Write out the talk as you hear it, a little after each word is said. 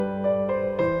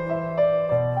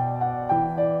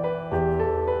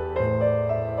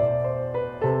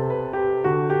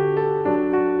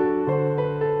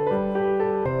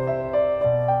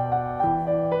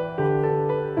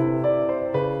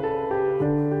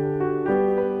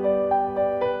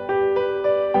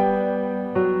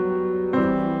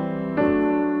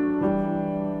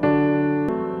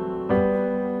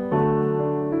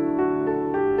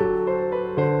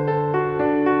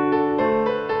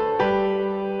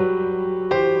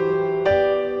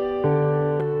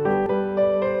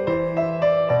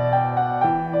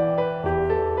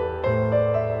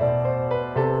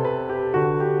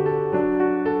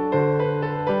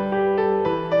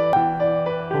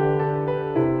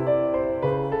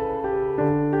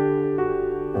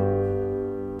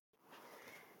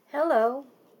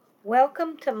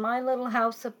Welcome to my little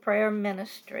house of prayer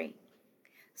ministry.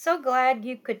 So glad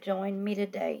you could join me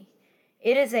today.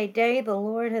 It is a day the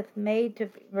Lord hath made to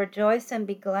rejoice and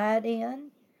be glad in.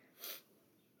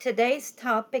 Today's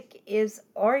topic is,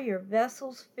 are your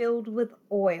vessels filled with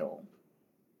oil?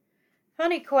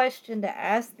 Funny question to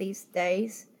ask these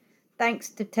days, thanks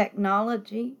to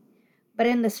technology. But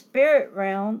in the spirit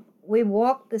realm, we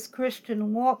walk this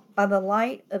Christian walk by the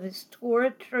light of His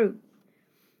Torah truth.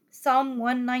 Psalm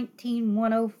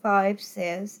 119:105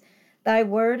 says, Thy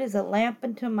word is a lamp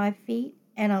unto my feet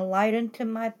and a light unto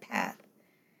my path.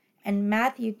 And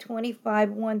Matthew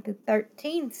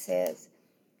 25:1-13 says,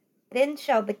 Then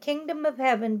shall the kingdom of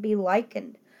heaven be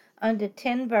likened unto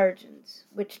 10 virgins,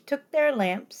 which took their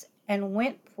lamps and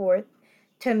went forth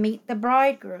to meet the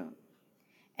bridegroom.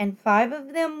 And 5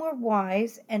 of them were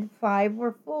wise, and 5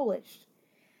 were foolish.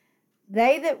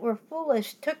 They that were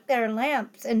foolish took their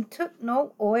lamps, and took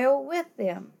no oil with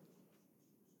them.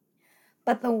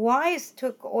 But the wise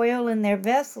took oil in their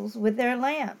vessels with their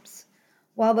lamps.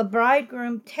 While the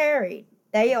bridegroom tarried,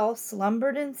 they all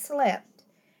slumbered and slept.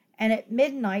 And at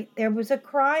midnight there was a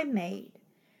cry made,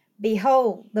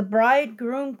 Behold, the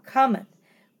bridegroom cometh,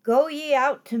 go ye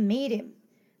out to meet him.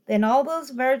 Then all those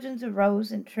virgins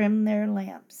arose and trimmed their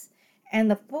lamps. And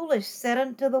the foolish said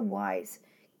unto the wise,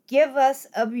 Give us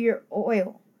of your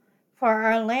oil, for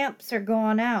our lamps are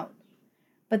gone out.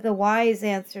 But the wise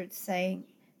answered, saying,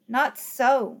 Not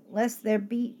so, lest there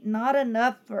be not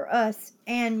enough for us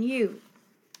and you.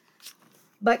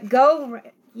 But go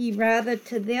ye rather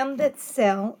to them that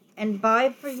sell, and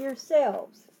buy for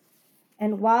yourselves.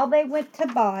 And while they went to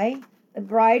buy, the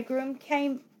bridegroom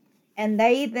came, and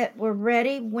they that were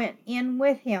ready went in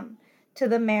with him to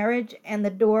the marriage, and the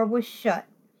door was shut.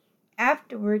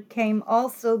 Afterward came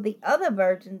also the other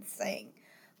virgins, saying,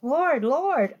 Lord,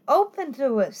 Lord, open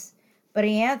to us. But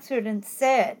he answered and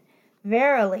said,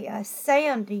 Verily I say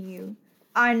unto you,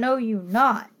 I know you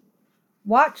not.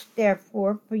 Watch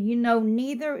therefore, for you know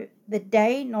neither the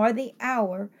day nor the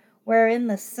hour wherein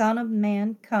the Son of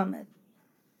Man cometh.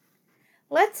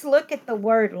 Let's look at the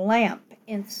word lamp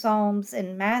in Psalms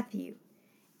and Matthew.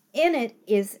 In it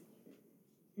is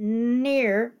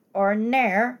near or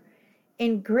ner.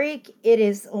 In Greek, it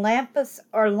is lampos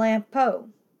or lampo.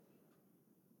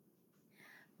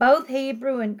 Both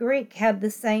Hebrew and Greek have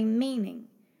the same meaning: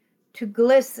 to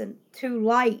glisten, to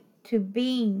light, to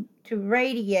beam, to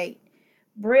radiate,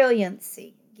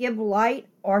 brilliancy, give light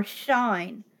or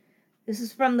shine. This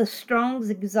is from the Strong's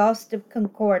Exhaustive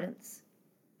Concordance.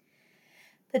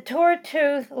 The Torah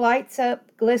truth lights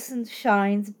up, glistens,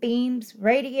 shines, beams,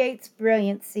 radiates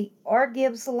brilliancy, or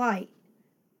gives light.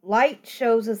 Light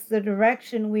shows us the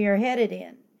direction we are headed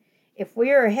in. If we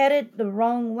are headed the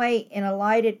wrong way in a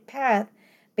lighted path,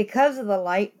 because of the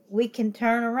light, we can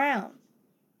turn around.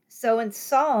 So in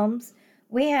Psalms,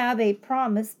 we have a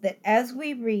promise that as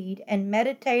we read and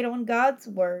meditate on God's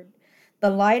Word,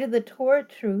 the light of the Torah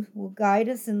truth will guide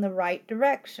us in the right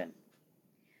direction.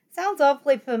 Sounds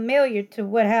awfully familiar to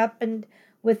what happened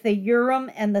with the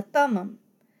Urim and the Thummim.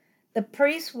 The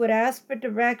priest would ask for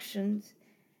directions,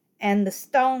 and the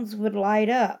stones would light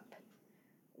up.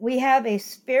 We have a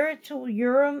spiritual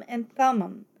Urim and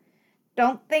Thummim.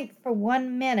 Don't think for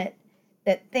 1 minute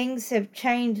that things have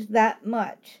changed that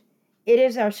much. It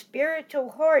is our spiritual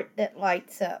heart that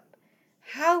lights up.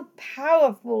 How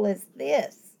powerful is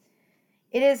this?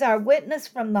 It is our witness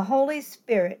from the Holy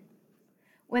Spirit.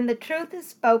 When the truth is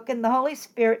spoken, the Holy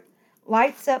Spirit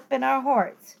lights up in our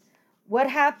hearts. What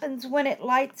happens when it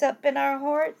lights up in our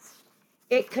hearts?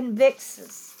 It convicts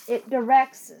us. It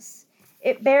directs us.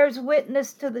 It bears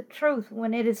witness to the truth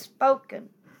when it is spoken.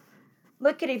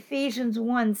 Look at Ephesians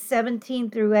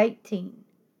 1:17-18.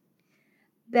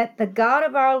 That the God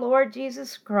of our Lord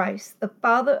Jesus Christ, the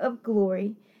Father of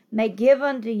glory, may give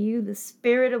unto you the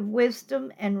spirit of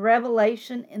wisdom and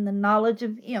revelation in the knowledge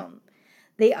of Him,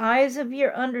 the eyes of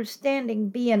your understanding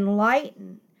be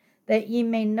enlightened, that ye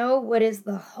may know what is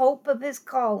the hope of His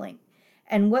calling,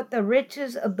 and what the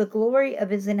riches of the glory of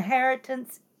His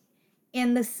inheritance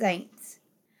in the saints.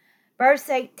 Verse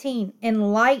 18,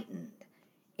 enlightened,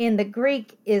 in the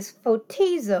Greek is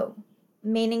photizo,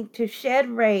 meaning to shed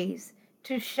rays,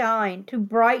 to shine, to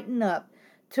brighten up,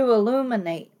 to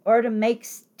illuminate, or to make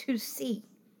to see.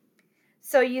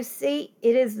 So you see,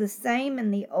 it is the same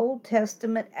in the Old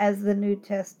Testament as the New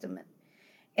Testament.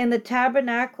 In the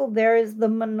tabernacle, there is the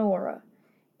menorah.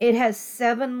 It has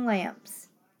 7 lamps.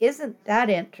 Isn't that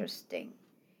interesting?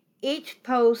 Each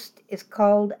post is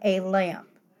called a lamp.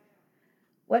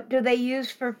 What do they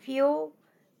use for fuel?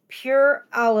 Pure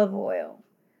olive oil.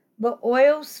 The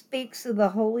oil speaks of the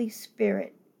Holy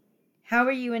Spirit. How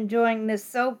are you enjoying this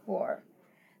so far?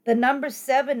 The number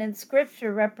 7 in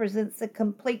Scripture represents the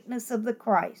completeness of the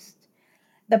Christ.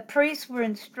 The priests were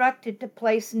instructed to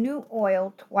place new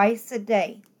oil twice a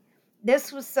day.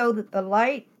 This was so that the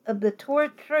light of the Torah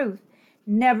truth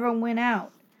never went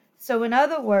out. So in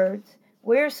other words,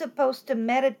 we're supposed to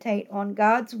meditate on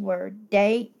God's Word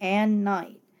day and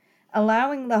night,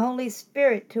 allowing the Holy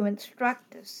Spirit to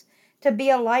instruct us, to be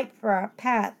a light for our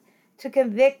path, to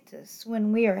convict us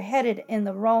when we are headed in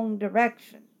the wrong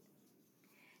direction.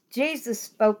 Jesus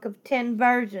spoke of 10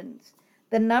 virgins.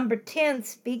 The number 10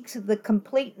 speaks of the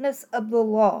completeness of the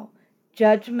law,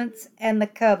 judgments, and the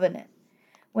covenant.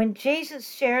 When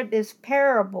Jesus shared this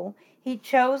parable, he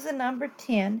chose the number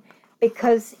 10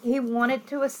 because he wanted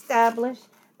to establish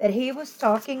that he was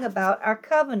talking about our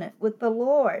covenant with the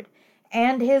Lord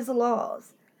and his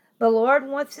laws. The Lord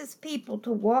wants his people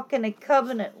to walk in a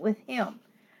covenant with him.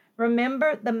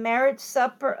 Remember, the marriage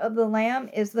supper of the Lamb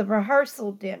is the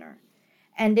rehearsal dinner.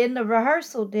 And in the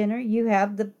rehearsal dinner, you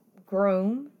have the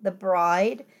groom, the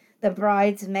bride, the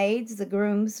bridesmaids, the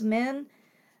groomsmen,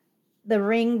 the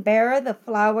ring bearer, the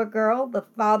flower girl, the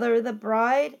father of the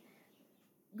bridegroom,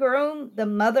 the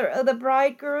mother of the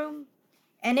bridegroom,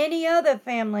 and any other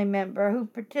family member who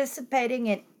participating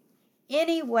in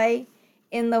any way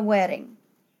in the wedding.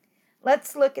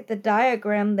 Let's look at the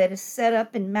diagram that is set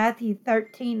up in Matthew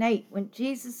 13:8 when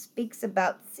Jesus speaks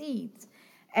about seeds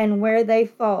and where they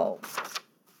fall.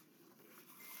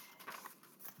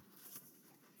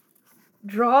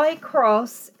 Draw a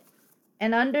cross,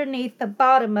 and underneath the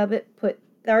bottom of it put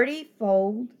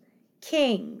 30-fold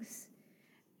kings.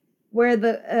 Where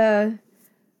the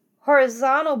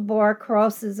horizontal bar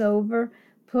crosses over,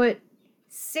 put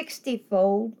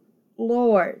 60-fold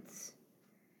lords.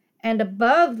 And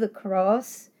above the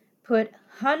cross, put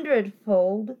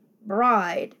 100-fold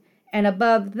bride, and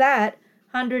above that,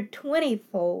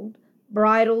 120-fold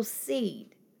bridal seed.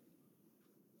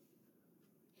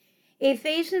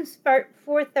 Ephesians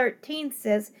 4:13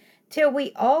 says, "Till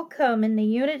we all come in the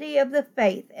unity of the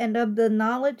faith and of the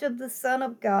knowledge of the Son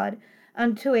of God,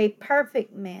 unto a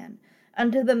perfect man,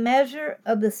 unto the measure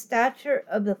of the stature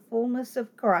of the fullness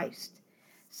of Christ."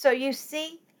 So you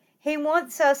see, he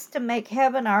wants us to make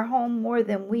heaven our home more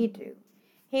than we do.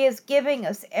 He is giving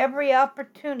us every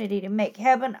opportunity to make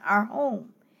heaven our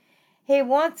home. He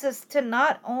wants us to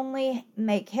not only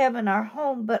make heaven our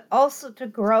home, but also to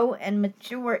grow and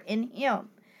mature in him.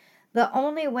 The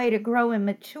only way to grow and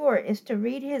mature is to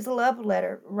read his love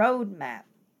letter roadmap,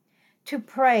 to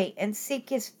pray and seek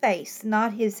his face,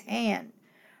 not his hand.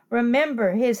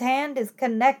 Remember, his hand is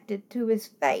connected to his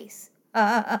face.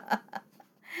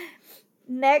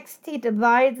 Next, he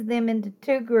divides them into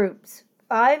 2 groups,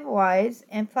 5 wise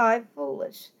and 5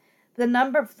 foolish. The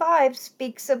number 5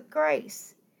 speaks of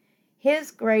grace.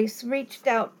 His grace reached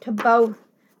out to both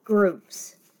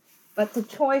groups, but the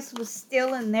choice was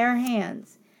still in their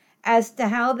hands as to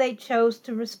how they chose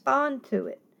to respond to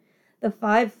it. The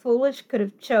 5 foolish could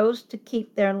have chose to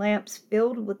keep their lamps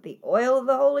filled with the oil of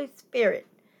the Holy Spirit.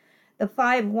 The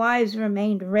 5 wise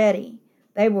remained ready.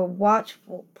 They were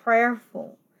watchful,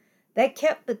 prayerful. They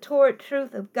kept the Torah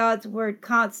truth of God's word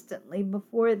constantly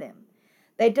before them.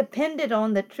 They depended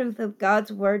on the truth of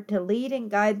God's word to lead and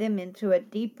guide them into a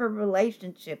deeper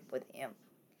relationship with him.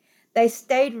 They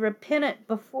stayed repentant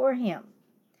before him.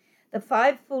 The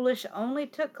 5 foolish only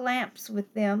took lamps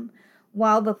with them,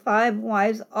 while the 5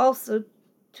 wise also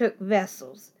took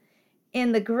vessels.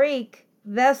 In the Greek,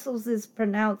 vessels is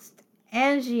pronounced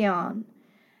angion,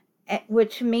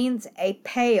 which means a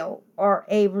pail or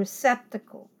a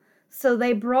receptacle. So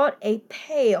they brought a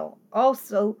pail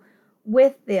also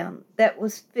with them that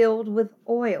was filled with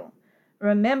oil.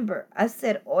 Remember, I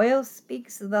said oil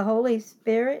speaks of the Holy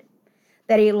Spirit,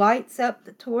 that he lights up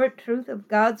the Torah truth of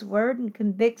God's word and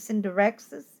convicts and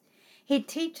directs us. He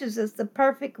teaches us the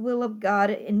perfect will of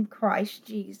God in Christ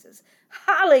Jesus.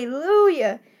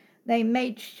 Hallelujah! They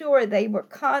made sure they were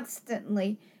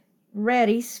constantly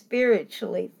ready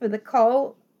spiritually for the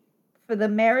call for the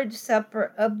marriage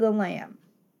supper of the Lamb.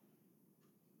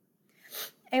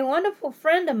 A wonderful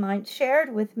friend of mine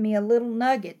shared with me a little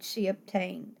nugget she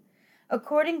obtained.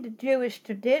 According to Jewish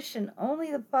tradition,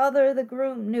 only the father of the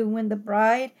groom knew when the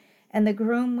bride and the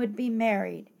groom would be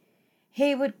married.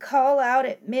 He would call out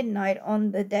at midnight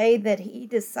on the day that he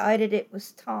decided it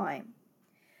was time.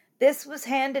 This was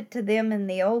handed to them in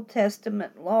the Old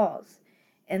Testament laws.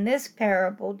 In this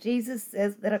parable, Jesus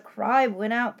says that a cry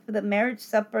went out for the marriage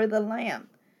supper of the Lamb.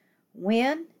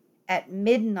 When? At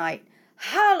midnight.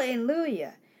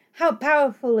 Hallelujah! How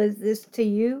powerful is this to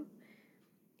you?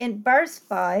 In verse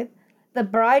 5, the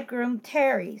bridegroom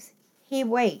tarries. He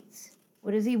waits.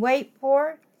 What does he wait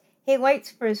for? He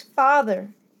waits for his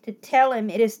father to tell him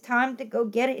it is time to go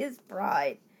get his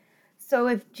bride. So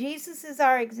if Jesus is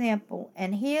our example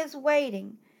and he is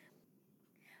waiting,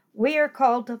 we are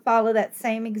called to follow that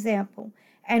same example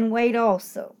and wait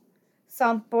also.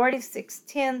 Psalm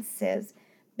 46:10 says,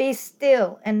 "Be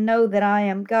still and know that I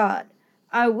am God.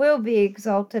 I will be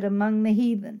exalted among the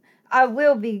heathen. I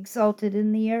will be exalted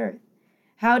in the earth."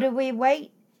 How do we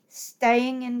wait?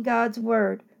 Staying in God's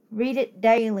word. Read it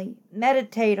daily.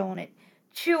 Meditate on it.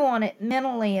 Chew on it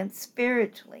mentally and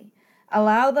spiritually.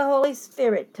 Allow the Holy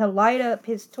Spirit to light up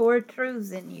his Torah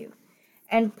truths in you.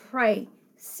 And pray.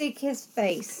 Seek his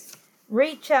face.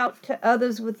 Reach out to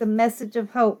others with the message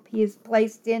of hope he has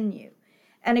placed in you.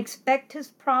 And expect his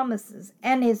promises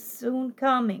and his soon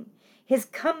coming. His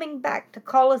coming back to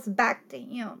call us back to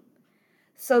him.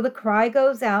 So the cry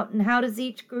goes out, and how does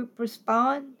each group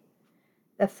respond?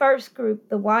 The first group,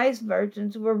 the wise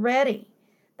virgins, were ready.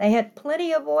 They had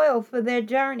plenty of oil for their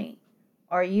journey.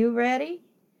 Are you ready?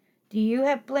 Do you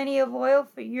have plenty of oil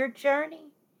for your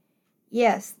journey?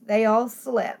 Yes, they all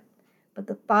slept, but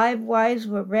the 5 wise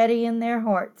were ready in their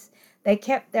hearts. They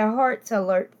kept their hearts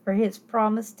alert for his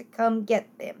promise to come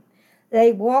get them.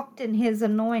 They walked in his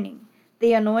anointing,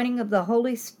 the anointing of the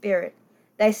Holy Spirit.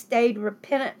 They stayed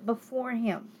repentant before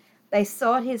him. They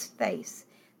sought his face.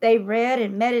 They read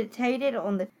and meditated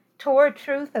on the Torah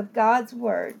truth of God's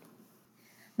word.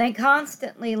 They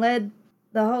constantly let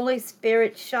the Holy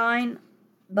Spirit shine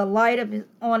the light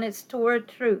on his Torah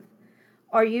truth.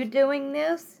 Are you doing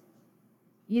this?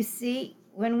 You see,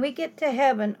 when we get to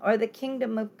heaven or the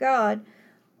kingdom of God,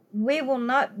 we will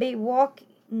not be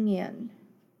walking in.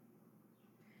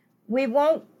 We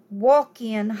won't walk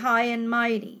in high and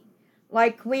mighty,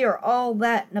 like we are all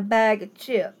that in a bag of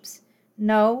chips.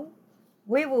 No,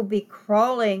 we will be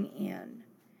crawling in.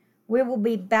 We will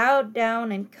be bowed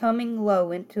down and coming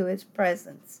low into his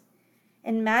presence.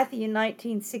 In Matthew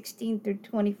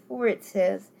 19:16-24 it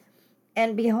says,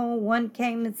 "And behold, one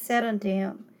came and said unto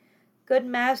him, Good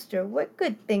master, what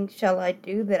good thing shall I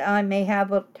do that I may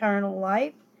have eternal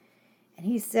life? And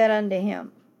he said unto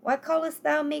him, Why callest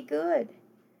thou me good?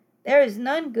 There is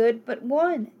none good but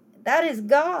one, that is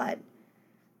God.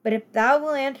 But if thou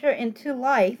wilt enter into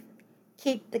life,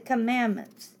 keep the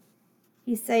commandments.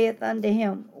 He saith unto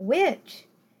him, Which?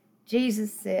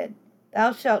 Jesus said,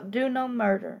 Thou shalt do no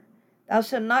murder. Thou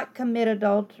shalt not commit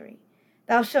adultery.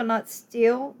 Thou shalt not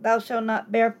steal. Thou shalt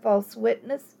not bear false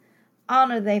witness.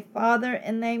 Honor thy father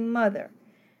and thy mother.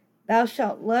 Thou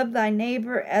shalt love thy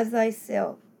neighbor as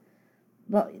thyself.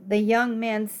 The young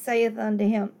man saith unto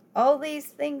him, All these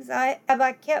things have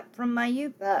I kept from my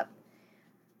youth up.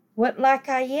 What lack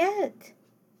I yet?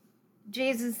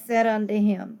 Jesus said unto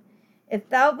him, If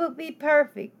thou wilt be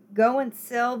perfect, go and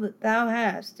sell that thou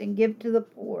hast, and give to the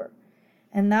poor,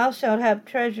 and thou shalt have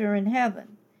treasure in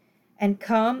heaven. And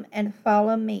come and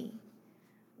follow me.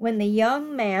 When the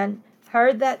young man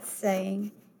heard that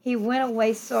saying, he went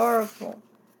away sorrowful,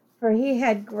 for he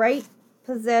had great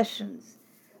possessions.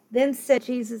 Then said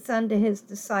Jesus unto his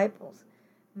disciples,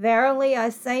 Verily I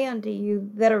say unto you,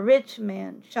 that a rich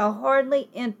man shall hardly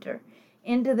enter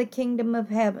into the kingdom of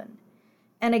heaven.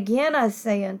 And again I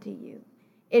say unto you,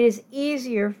 it is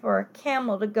easier for a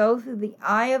camel to go through the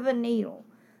eye of a needle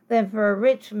than for a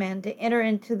rich man to enter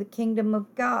into the kingdom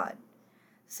of God.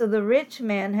 So the rich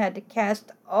man had to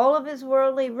cast all of his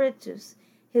worldly riches,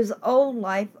 his old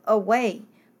life, away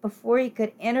before he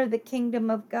could enter the kingdom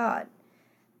of God.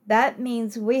 That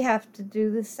means we have to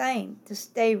do the same, to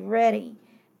stay ready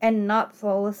and not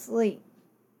fall asleep.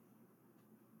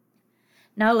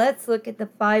 Now let's look at the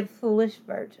 5 foolish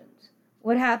virgins.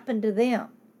 What happened to them?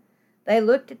 They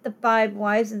looked at the 5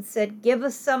 wise and said, Give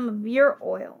us some of your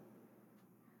oil.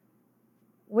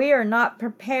 We are not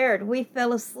prepared. We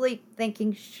fell asleep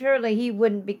thinking surely he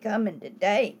wouldn't be coming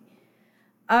today.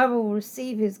 I will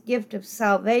receive his gift of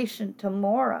salvation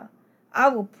tomorrow. I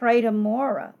will pray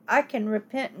tomorrow. I can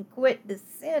repent and quit the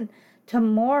sin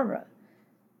tomorrow.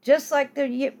 Just like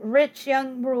the rich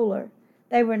young ruler,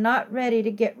 they were not ready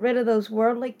to get rid of those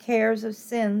worldly cares of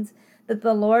sins that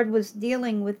the Lord was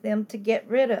dealing with them to get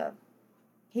rid of.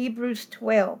 Hebrews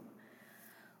 12.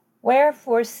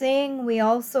 Wherefore, seeing we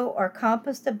also are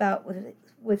compassed about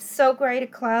with so great a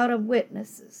cloud of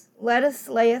witnesses, let us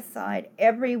lay aside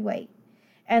every weight,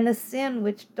 and the sin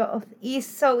which doth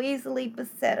so easily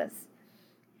beset us,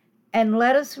 and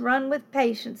let us run with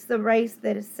patience the race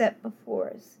that is set before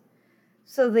us.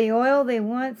 So the oil they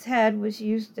once had was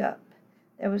used up.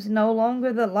 There was no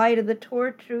longer the light of the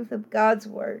Torah truth of God's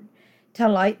word to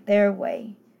light their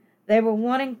way. They were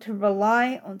wanting to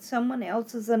rely on someone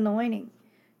else's anointing,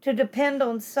 to depend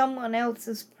on someone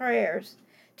else's prayers,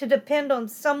 to depend on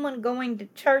someone going to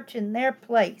church in their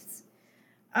place.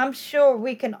 I'm sure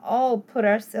we can all put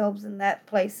ourselves in that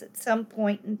place at some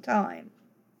point in time.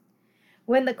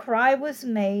 When the cry was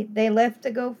made, they left to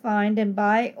go find and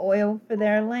buy oil for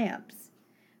their lamps.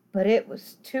 But it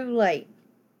was too late.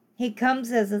 He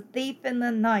comes as a thief in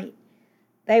the night.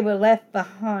 They were left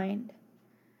behind.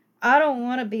 I don't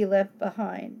want to be left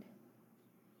behind.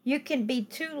 You can be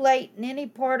too late in any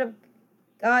part of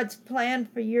God's plan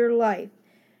for your life.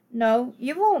 No,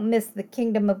 you won't miss the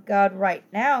kingdom of God right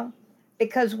now,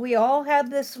 because we all have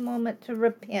this moment to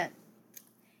repent.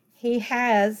 He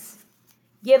has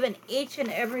given each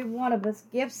and every one of us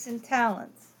gifts and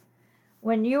talents.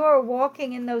 When you are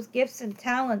walking in those gifts and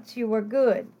talents, you are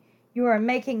good. You are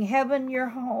making heaven your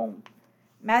home.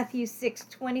 Matthew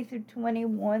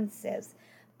 6:20-21 says,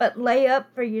 "But lay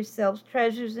up for yourselves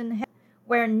treasures in heaven,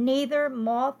 where neither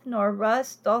moth nor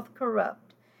rust doth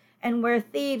corrupt, and where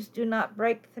thieves do not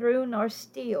break through nor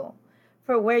steal.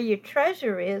 For where your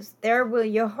treasure is, there will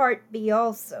your heart be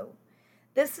also."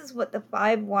 This is what the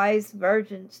 5 wise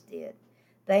virgins did.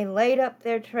 They laid up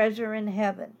their treasure in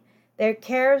heaven. Their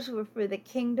cares were for the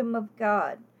kingdom of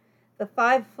God. The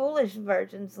 5 foolish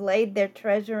virgins laid their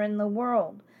treasure in the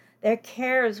world. Their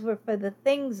cares were for the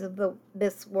things of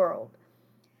this world.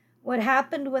 What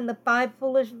happened when the 5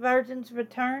 foolish virgins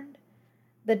returned?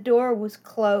 The door was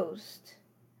closed.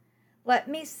 Let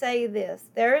me say this.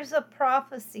 There is a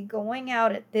prophecy going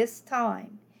out at this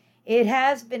time. It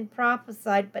has been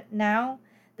prophesied, but now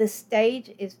the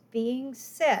stage is being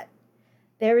set.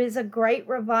 There is a great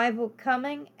revival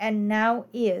coming, and now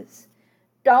is.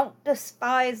 Don't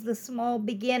despise the small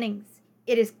beginnings.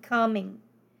 It is coming.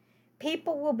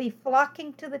 People will be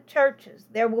flocking to the churches.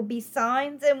 There will be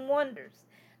signs and wonders,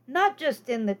 not just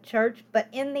in the church, but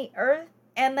in the earth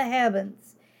and the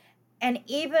heavens, and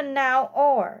even now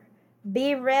are.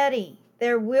 Be ready.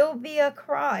 There will be a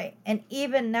cry, and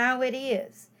even now it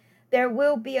is. There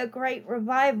will be a great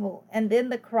revival, and then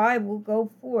the cry will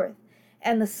go forth,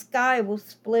 and the sky will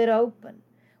split open.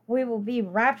 We will be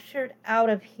raptured out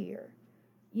of here.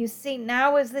 You see,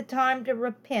 now is the time to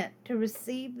repent, to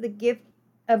receive the gift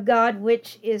of God,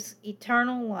 which is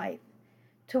eternal life,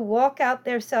 to walk out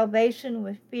their salvation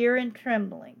with fear and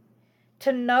trembling,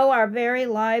 to know our very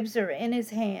lives are in His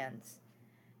hands,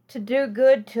 to do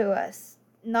good to us,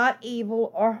 not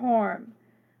evil or harm.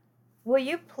 Will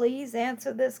you please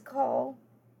answer this call?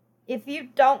 If you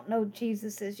don't know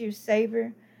Jesus as your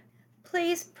Savior,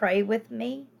 please pray with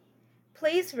me.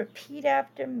 Please repeat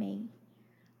after me.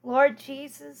 Lord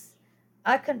Jesus,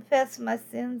 I confess my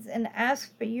sins and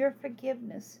ask for your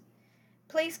forgiveness.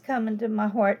 Please come into my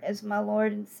heart as my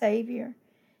Lord and Savior.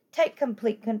 Take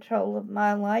complete control of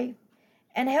my life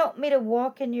and help me to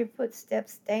walk in your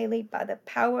footsteps daily by the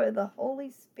power of the Holy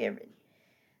Spirit.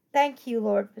 Thank you,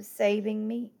 Lord, for saving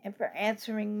me and for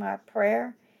answering my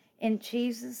prayer. In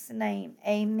Jesus' name,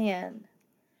 amen.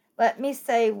 Let me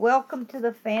say, welcome to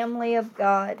the family of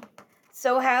God.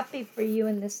 So happy for you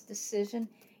in this decision.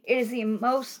 It is the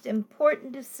most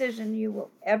important decision you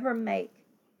will ever make.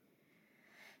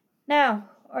 Now,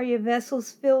 are your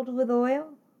vessels filled with oil?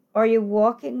 Are you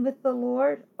walking with the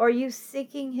Lord? Are you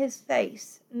seeking His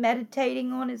face,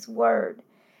 meditating on His word,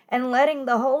 and letting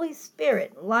the Holy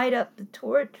Spirit light up the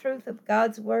torrid truth of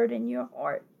God's word in your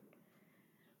heart?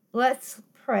 Let's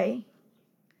pray.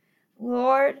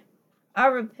 Lord, I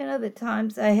repent of the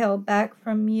times I held back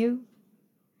from you,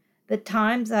 the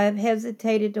times I have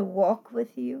hesitated to walk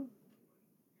with you,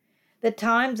 the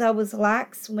times I was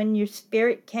lax when your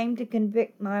Spirit came to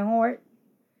convict my heart.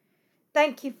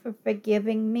 Thank you for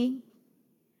forgiving me.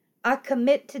 I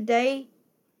commit today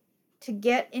to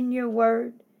get in your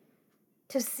word,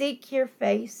 to seek your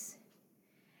face,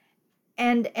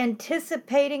 and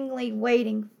anticipatingly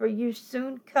waiting for your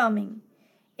soon coming.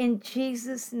 In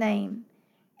Jesus' name,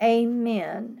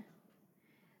 amen.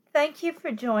 Thank you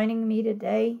for joining me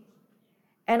today,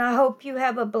 and I hope you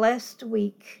have a blessed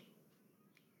week.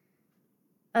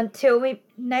 Until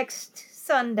next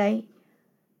Sunday,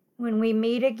 when we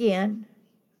meet again,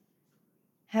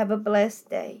 have a blessed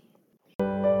day.